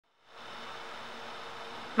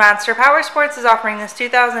Monster Powersports is offering this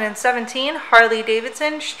 2017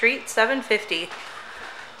 Harley-Davidson Street 750.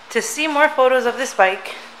 To see more photos of this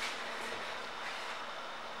bike,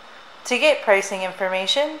 to get pricing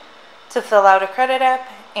information, to fill out a credit app,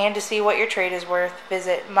 and to see what your trade is worth,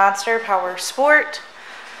 visit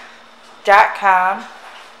monsterpowersport.com.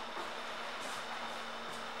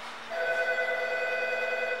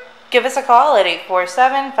 Give us a call at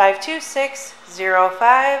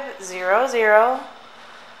 847-526-0500.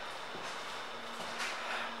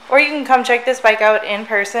 Or you can come check this bike out in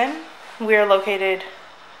person. We are located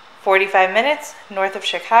 45 minutes north of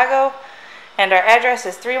Chicago, and our address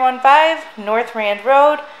is 315 North Rand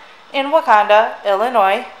Road in Wauconda,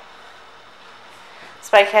 Illinois. This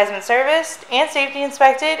bike has been serviced and safety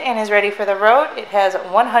inspected and is ready for the road. It has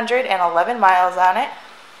 111 miles on it.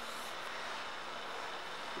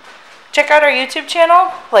 Check out our YouTube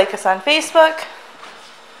channel, like us on Facebook,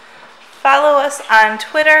 follow us on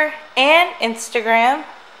Twitter and Instagram.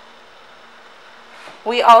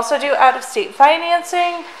 We also do out-of-state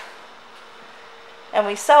financing, and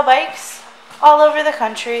we sell bikes all over the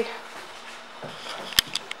country.